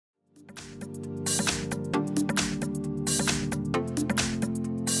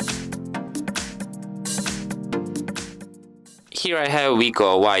Here I have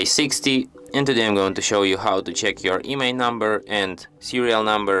WIKO Y60, and today I'm going to show you how to check your IMEI number and serial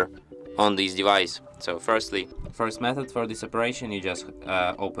number on this device. So first method for this operation, you just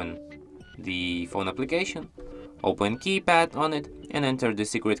open the phone application, open keypad on it, and enter the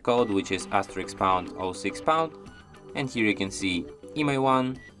secret code, which is *#06#, and here you can see IMEI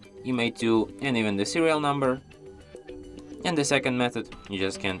 1, IMEI 2, and even the serial number. And the second method, you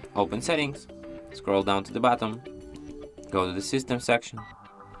just can open settings, scroll down to the bottom, go to the system section,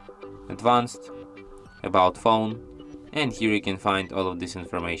 advanced, about phone, and here you can find all of this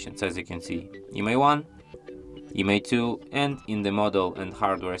information. So as you can see, IMEI 1, IMEI 2, and in the model and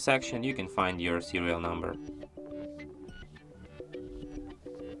hardware section you can find your serial number.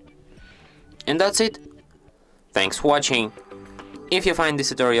 And that's it. Thanks for watching. If you find this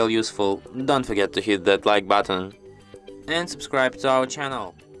tutorial useful, don't forget to hit that like button and subscribe to our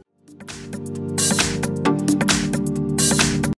channel.